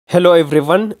Hello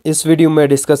everyone, इस video में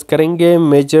discuss करेंगे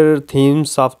major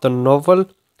themes of the novel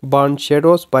burn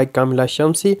shadows bye कामिला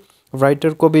Shamsi.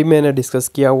 Writer को भी मैंने डिस्कस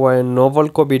किया हुआ है, नोवेल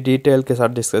को भी डिटेल के साथ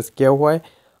डिस्कस किया हुआ है।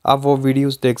 आप वो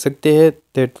वीडियोस देख सकते हैं,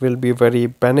 that will be very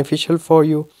beneficial for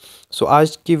you. सो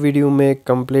आज की वीडियो में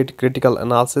कंप्लीट क्रिटिकल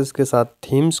एनालिसिस के साथ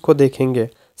थीम्स को देखेंगे,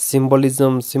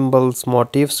 सिंबलिज्म, सिंबल्स,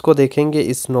 मोटिव्स को देखेंगे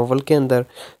इस नोवेल के अंदर,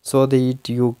 so that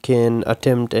you can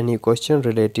attempt any question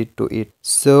related to it.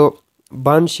 So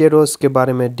burn shadows के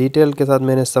बारे में डिटेल के साथ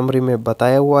मैंने समरी में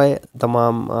बताया हुआ है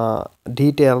तमाम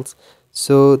डिटेल्स।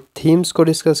 सो थीम्स को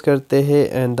डिस्कस करते हैं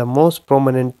and the most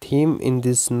prominent theme in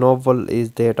this novel is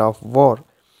that of war.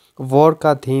 War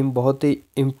का थीम बहुत ही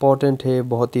इम्पोर्टेंट है,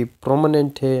 बहुत ही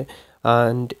प्रोमिनेंट है,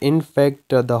 and in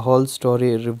fact the whole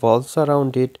story revolves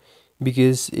around it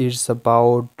because it's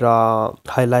about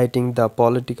highlighting the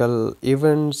political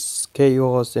events,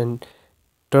 chaos and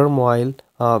turmoil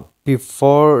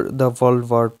before the World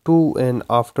War II and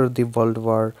after the World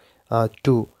War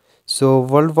II। So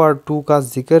world war to का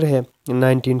जिक्र है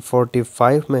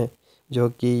 1945 में, जो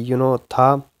कि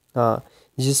था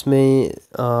जिसमें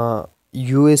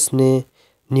US ने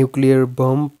nuclear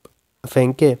bomb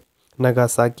फेंके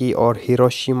नागासाकी और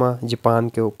हिरोशिमा जापान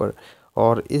के ऊपर,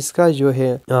 और इसका जो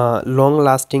है लॉन्ग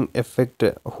लास्टिंग इफ़ेक्ट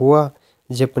हुआ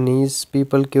जापानीज़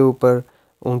पीपल के ऊपर,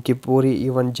 उनकी पूरी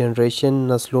इवन जनरेशन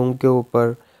नस्लों के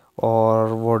ऊपर,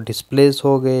 और वो डिस्प्लेस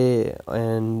हो गए।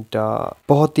 एंड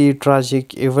बहुत ही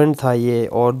ट्रैजिक इवेंट था ये।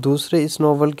 और दूसरे इस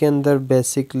नोवेल के अंदर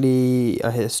बेसिकली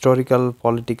हिस्टोरिकल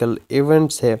पॉलिटिकल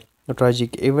इवेंट्स है,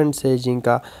 ट्रैजिक इवेंट्स है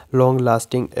जिनका लॉन्ग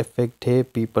लास्टिंग इफेक्ट है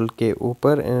पीपल के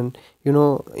ऊपर, and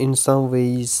in some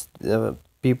ways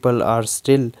people are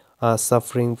still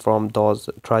suffering from those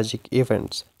tragic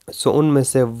events. सो उनमें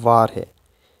से वार है।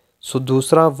 सो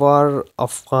दूसरा वार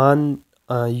Afghan,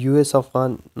 US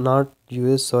Afghan, not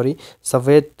US sorry,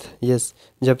 सवेद, yes,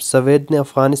 जब सवेद ने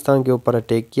अफ़गानिस्तान के ऊपर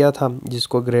अटैक किया था,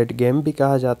 जिसको ग्रेट गेम भी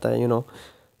कहा जाता है,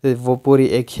 वो पूरी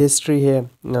एक हिस्ट्री है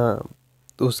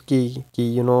उसकी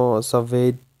कि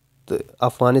सवेद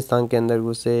अफ़गानिस्तान के अंदर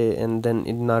घुसे एंड देन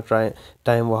इतना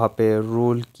टाइम वहाँ पे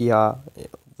रूल किया,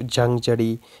 जंग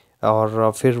जड़ी,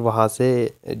 और फिर वहाँ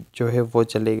से जो है वो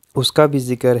चले, उसका भी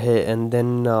जिक्र है। And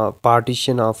then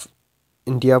partition of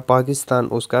India Pakistan,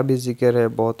 उसका भी जिक्र है,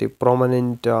 बहुत ही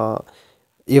प्रोमिनेंट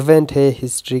इवेंट है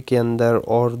हिस्ट्री के अंदर।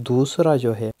 और दूसरा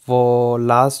जो है वो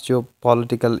लास्ट जो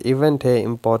पॉलिटिकल इवेंट है,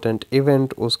 इम्पोर्टेंट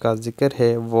इवेंट, उसका जिक्र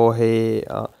है, वो है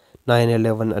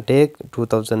 9/11 अटैक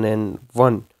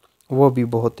 2001। वो भी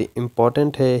बहुत ही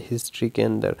इम्पोर्टेंट है हिस्ट्री के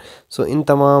अंदर। सो इन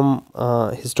तमाम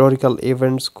हिस्टोरिकल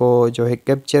इवेंट्स को जो है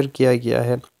कैप्चर किया गया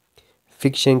है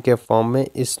फिक्शन के फॉर्म में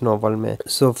इस नोवेल में।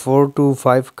 सो 4 to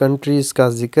 5 कंट्रीज़ का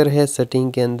जिक्र है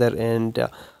सेटिंग के अंदर, एंड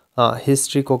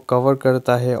हिस्ट्री को कवर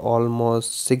करता है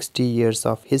almost 60 years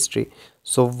of history.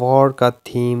 So war का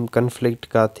थीम, कन्फ्लिक्ट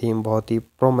का थीम बहुत ही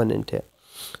प्रोमिनेंट है।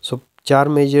 सो 4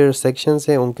 मेजर सेक्शंस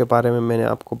हैं, उनके बारे में मैंने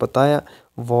आपको बताया।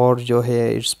 वॉर जो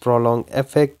है इट्स प्रोलॉन्ग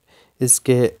इफेक्ट,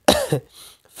 इसके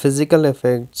फिज़िकल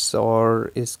इफ़ेक्ट्स,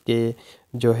 और इसके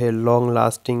जो है long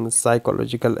lasting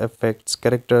psychological effects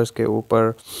characters के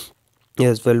ऊपर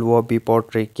एज वेल, वो भी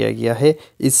पोर्ट्रे किया गया है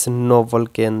इस नोवेल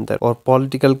के अंदर। और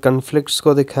पॉलिटिकल कन्फ्लिक्ट्स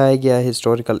को दिखाया गया है,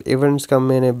 हिस्टोरिकल इवेंट्स का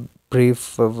मैंने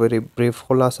वेरी ब्रीफ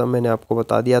खुलासा मैंने आपको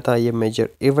बता दिया था। ये मेजर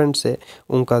इवेंट्स है,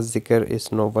 उनका जिक्र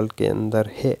इस नोवेल के अंदर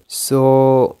है।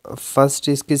 सो फर्स्ट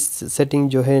इसकी सेटिंग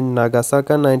जो है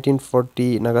नागासाकी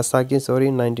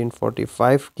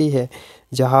 1945 की है,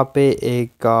 जहाँ पे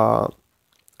एक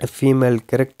फीमेल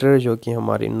कैरेक्टर जो कि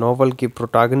हमारी नोवेल की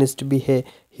प्रोटैगनिस्ट भी है,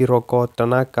 हिरोको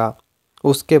तनाका,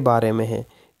 उसके बारे में है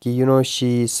कि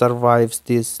she survives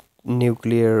this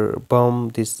nuclear bomb,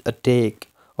 this attack,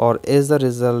 और as a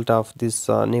result of this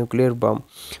nuclear bomb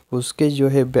उसके जो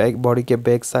है बैक बॉडी के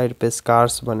बैक साइड पे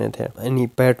स्कार्स बने थे, यानी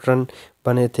पैटर्न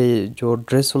बने थे, जो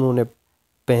ड्रेस उन्होंने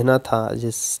पहना था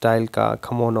जिस स्टाइल का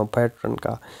खमोनो पैटर्न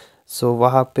का। सो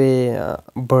वहाँ पे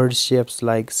बर्ड शेप्स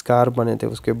लाइक स्कार बने थे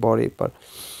उसके बॉडी पर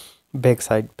बैक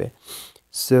साइड पे।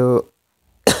 सो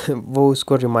वो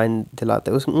उसको रिमाइंड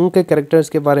दिलाते हैं। उनके कैरेक्टर्स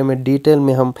के बारे में डिटेल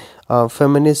में हम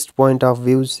फेमिनिस्ट पॉइंट ऑफ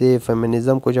व्यू से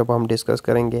फेमिनिज्म को जब हम डिस्कस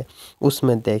करेंगे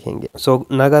उसमें देखेंगे। सो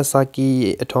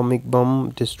नागासाकी एटॉमिक बम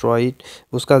डिस्ट्रॉयड,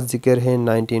 उसका जिक्र है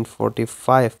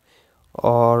 1945,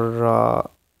 और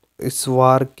इस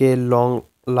वार के लॉन्ग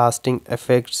लास्टिंग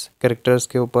इफ़ेक्ट्स कैरेक्टर्स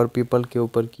के ऊपर, पीपल के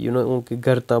ऊपर की उनके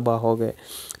घर तबाह हो गए,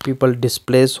 पीपल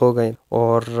डिस्प्लेस हो गए,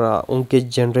 और उनके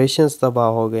जनरेशन्स तबाह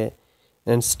हो गए,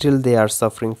 and still they are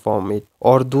suffering from it.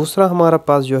 और दूसरा हमारा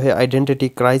पास जो है आइडेंटिटी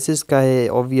क्राइसिस का है।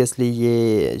 ऑब्वियसली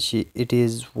ये it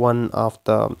is one of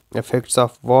the effects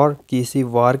of war, कि इसी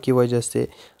वार की वजह से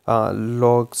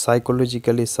लोग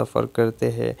साइकोलॉजिकली सफ़र करते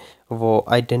हैं, वो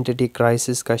आइडेंटिटी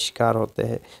क्राइसिस का शिकार होते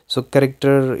हैं। सो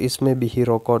कैरेक्टर इसमें भी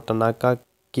हिरोको तनाका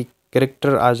की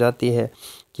कैरेक्टर आ जाती है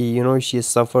कि she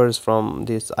suffers from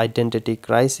this identity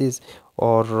crisis,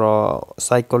 और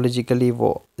साइकोलॉजिकली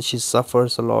वो she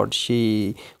suffers a lot,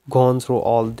 she gone through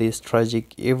all this tragic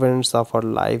events of her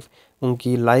life.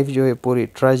 उनकी लाइफ जो है पूरी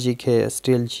ट्रेजिक है,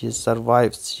 still she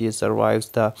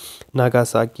survives the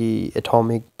Nagasaki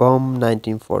atomic bomb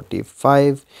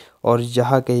 1945, और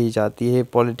जहाँ कहीं जाती है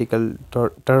पॉलिटिकल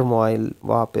टर्मोइल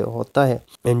वहाँ पे होता है,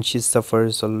 and she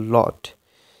suffers a lot.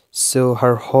 So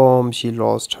her home, she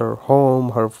lost her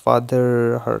home, her father,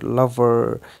 her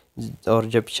lover, और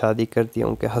जब शादी करती है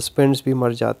उनके हस्बैंड्स भी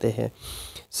मर जाते हैं।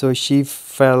 So she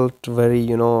felt very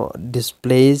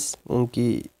displace,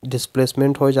 उनकी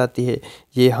डिस्प्लेसमेंट हो जाती है।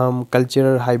 ये हम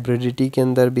कल्चरल हाइब्रिडिटी के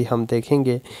अंदर भी हम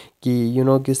देखेंगे कि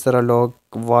किस तरह लोग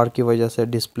वार की वजह से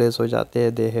डिस्प्लेस हो जाते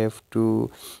हैं, they have to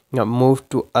move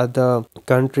to other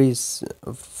countries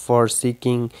for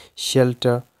seeking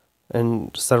shelter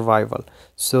and survival.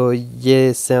 सो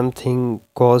ये same thing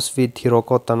goes with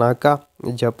हिरोको Tanaka.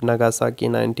 जब नागासाकी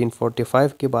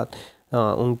 1945 के बाद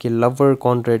उनकी लवर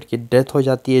कॉन्ट्रेड की डेथ हो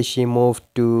जाती है, शी मूव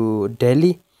टू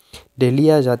दिल्ली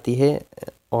आ जाती है,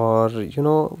 और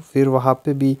फिर वहाँ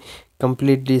पे भी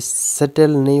कम्प्लीटली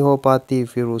सेटल नहीं हो पाती।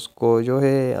 फिर उसको जो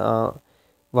है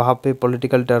वहाँ पे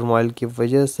पॉलिटिकल टर्मोइल की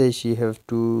वजह से she have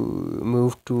to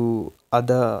move to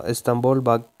other Istanbul,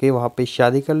 भाग के वहाँ पे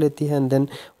शादी कर लेती है, एंड देन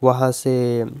वहाँ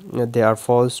से they are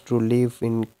forced to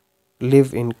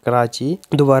live in Karachi.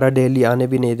 दोबारा दिल्ली आने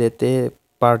भी नहीं देते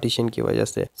पार्टीशन की वजह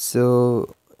से।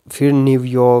 सो फिर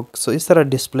न्यूयॉर्क। सो इस तरह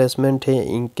डिस्प्लेसमेंट है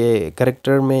इनके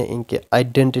करेक्टर में, इनके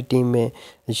आइडेंटिटी में।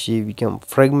 शी बिकम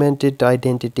फ्रेगमेंटेड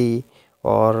आइडेंटिटी,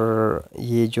 और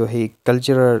ये जो है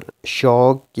कल्चरल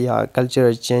शॉक या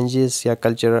कल्चरल चेंजेस या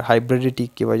कल्चरल हाइब्रिडिटी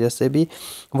की वजह से भी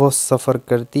वो सफ़र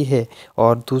करती है।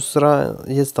 और दूसरा,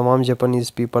 ये तमाम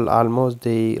Japanese people almost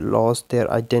they lost their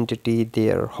identity,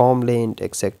 there homeland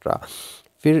etcetera.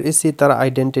 फिर इसी तरह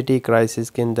आइडेंटिटी क्राइसिस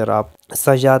के अंदर आप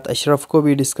सजाद अशरफ को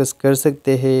भी डिस्कस कर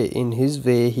सकते हैं। In his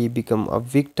way he become a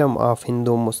victim of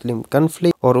Hindu Muslim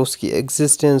conflict, और उसकी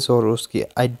एग्जिस्टेंस और उसकी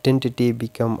identity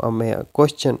become a major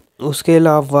question. उसके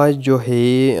अलावा जो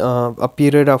है अ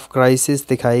पीरियड ऑफ क्राइसिस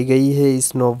दिखाई गई है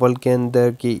इस नोवेल के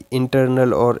अंदर कि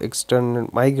इंटरनल और एक्सटर्नल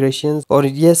माइग्रेशन, और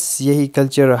यस यही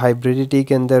कल्चर हाइब्रिडिटी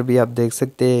के अंदर भी आप देख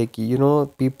सकते हैं कि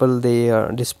पीपल दे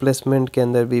डिस्प्लेसमेंट के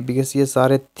अंदर भी, बिकॉज ये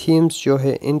सारे थीम्स जो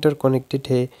है इंटरकनेक्टेड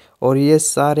है, और ये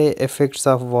सारे इफ़ेक्ट्स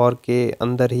ऑफ वॉर के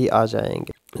अंदर ही आ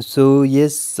जाएंगे। So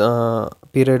yes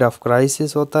period of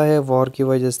crisis होता है वॉर की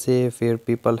वजह से। फिर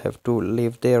people have to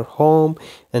live their home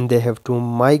and they have to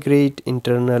migrate.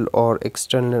 Internal और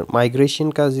एक्सटर्नल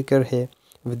माइग्रेशन का जिक्र है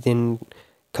विद इन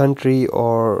कंट्री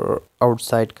और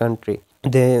आउटसाइड कंट्री।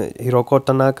 दे हिरोको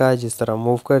तनाका जिस तरह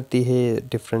मूव करती है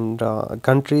डिफरेंट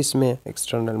कंट्रीज़ में,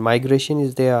 external migration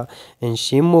is there, and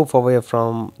she move away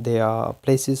from there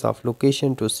places of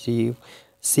location to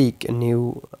seek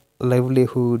new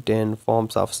livelihood and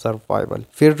forms of survival.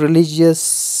 फिर रिलीजियस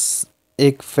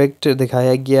एक fact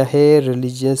दिखाया गया है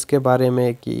रिलीजियस के बारे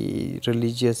में कि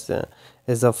religious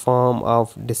is a form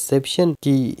of deception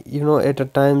कि at a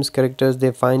times characters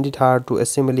they find it hard to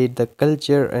assimilate the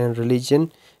culture and religion,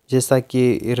 जैसा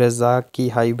कि रज़ा की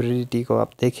हाइब्रिडिटी को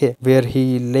आप देखें, where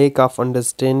he lake of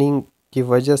understanding की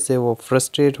वजह से वो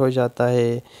फ्रस्ट्रेट हो जाता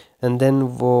है, एंड देन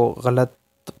वो गलत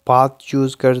पाथ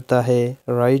चूज करता है,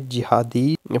 राइट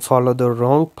जिहादी follow the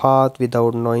wrong path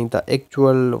without knowing the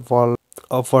actual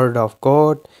word of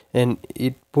God, and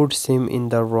it puts him in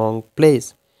the wrong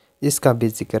place. इसका भी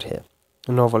जिक्र है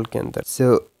नॉवल के अंदर।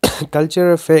 सो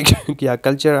कल्चर इफेक्ट या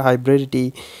कल्चर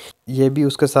हाइब्रिडिटी ये भी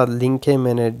उसके साथ लिंक है।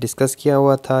 मैंने डिस्कस किया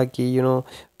हुआ था कि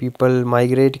पीपल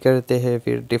माइग्रेट करते हैं,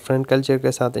 फिर डिफरेंट कल्चर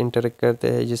के साथ इंटरेक्ट करते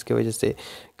हैं, जिसकी वजह से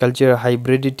कल्चर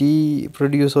हाइब्रिडिटी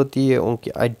प्रोड्यूस होती है,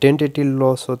 उनकी आइडेंटिटी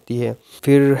लॉस होती है।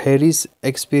 फिर Harris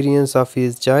experience of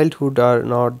his childhood are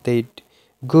not that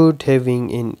good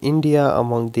having in India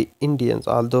among the Indians,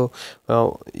 although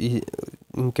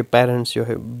इनके पेरेंट्स जो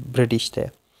है ब्रिटिश थे,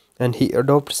 and he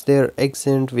adopts their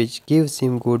accent which gives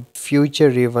him good future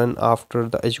even after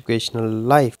the educational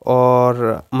life। और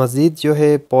मज़ीद जो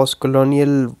है post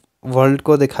colonial world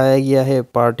को दिखाया गया है,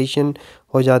 पार्टीशन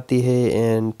हो जाती है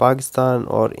एंड पाकिस्तान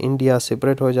और इंडिया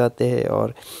सेपरेट हो जाते हैं,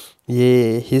 और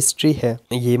ये हिस्ट्री है,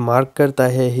 ये मार्क करता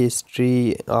है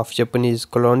history of Japanese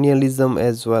colonialism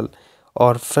as well.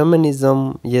 और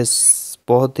फेमिनिज़म ये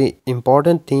बहुत ही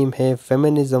इम्पोर्टेंट थीम है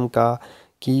फेमिनिज़म का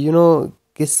कि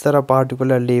किस तरह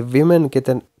पार्टिकुलरली वीमेन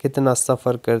कितना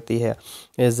सफ़र करती है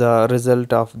as a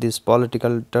result of this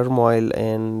political turmoil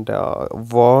and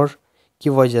war की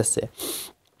वजह से.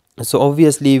 So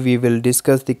obviously we will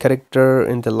discuss the character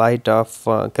in the light of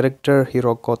character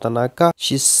Hiroko Tanaka.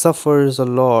 She suffers a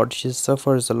lot. She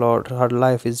suffers a lot. Her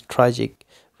life is tragic,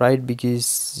 right? Because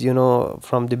you know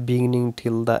from the beginning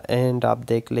till the end of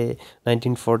the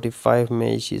 1945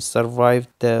 में she survived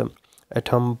the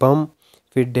atom bomb.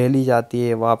 फिर दिल्ली जाती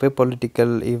है, वहाँ पे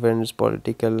political events,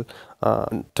 political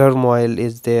turmoil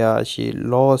is there. She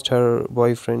lost her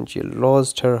boyfriend, she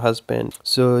lost her husband,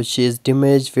 so she is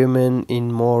damaged women in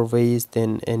more ways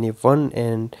than anyone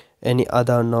and any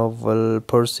other novel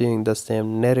pursuing the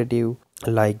same narrative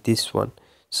like this one.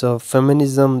 So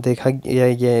feminism देखा गया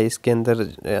है इसके अंदर,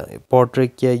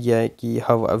 portrait किया गया है कि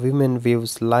how a woman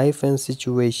views life and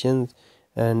situations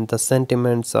and the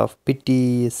sentiments of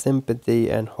pity, sympathy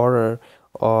and horror,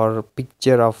 और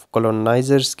पिक्चर ऑफ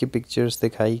कॉलोनाइजर्स की पिक्चर्स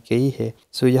दिखाई गई है.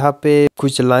 सो यहाँ पे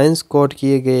कुछ लाइंस कोट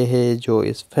किए गए हैं जो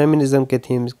इस फेमिनिज्म के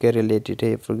थीम्स के रिलेटेड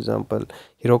है. For example,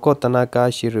 हिरोको Tanaka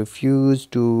she refuse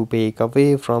to back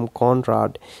away from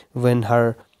Conrad when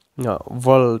her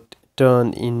world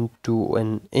turn into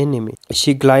an enemy.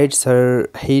 She glides her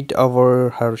head over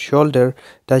her shoulder,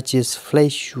 touches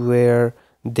flesh where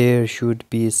there should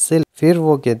be silk. फिर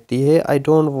वो कहती है, I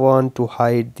don't want to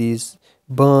hide these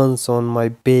burns on my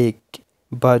back,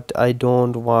 but I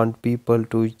don't want people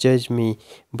to judge me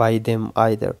by them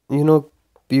either. You know,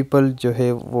 people जो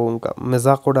है वो उनका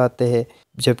मजाक उड़ाते हैं,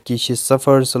 जबकि she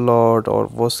suffers a lot, और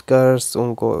वो scars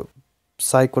उनको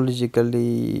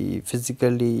साइकोलॉजिकली,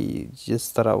 फिज़िकली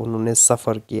जिस तरह उन्होंने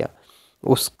सफ़र किया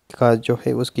उसका जो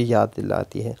है उसकी याद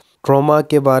दिलाती है. ट्रॉमा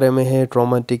के बारे में है,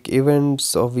 traumatic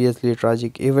events, obviously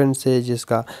tragic events है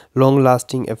जिसका लॉन्ग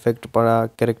लास्टिंग इफेक्ट पड़ा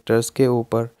कैरेक्टर्स के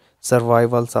ऊपर.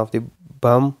 सर्वाइवल्स ऑफ द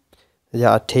बम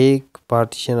या अटैक,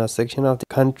 पार्टीशन और section of the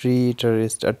country,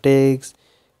 terrorist attacks,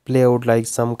 play out like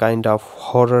some kind of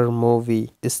horror movie,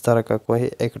 इस तरह का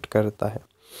कोई एक्ट करता है.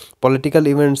 पॉलिटिकल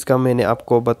इवेंट्स का मैंने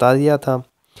आपको बता दिया था,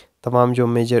 तमाम जो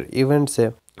मेजर इवेंट्स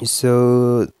है.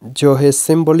 जो है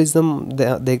सिंबलिज्म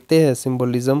देखते हैं.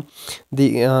 सिंबलिज्म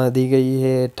दी गई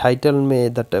है टाइटल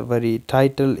में. That very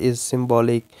title is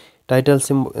symbolic. Title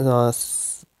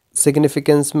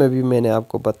significance में भी मैंने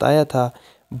आपको बताया था.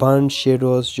 बर्न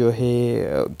शेडोज जो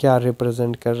है क्या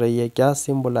रिप्रेजेंट कर रही है, क्या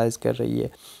सिंबलाइज कर रही है.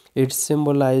 इट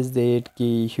सिंबलाइज दैट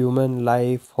कि ह्यूमन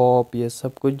लाइफ, होप, ये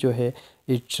सब कुछ जो है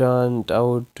it turned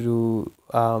out to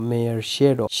mayor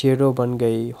shadow. Shadow बन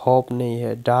गई, होप नहीं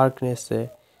है, डार्कनेस है.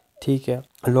 ठीक है,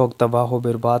 लोग तबाह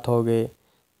बर्बाद हो गए.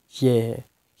 ये है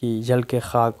कि जल के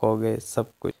खाक हो गए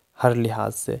सब कुछ हर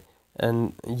लिहाज से. एंड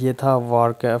ये था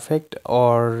वॉर का इफेक्ट.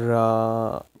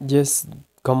 और जिस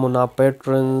कमुना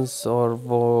पैटर्न्स और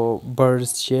वो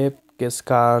बर्ड्स शेप के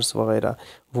स्कार्स वगैरह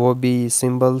वो भी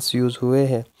सिंबल्स यूज़ हुए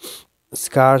हैं.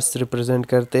 स्कार्स रिप्रेजेंट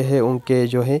करते हैं उनके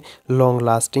जो है long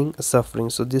lasting suffering.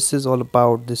 So this is all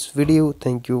about this video.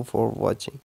 Thank you for watching.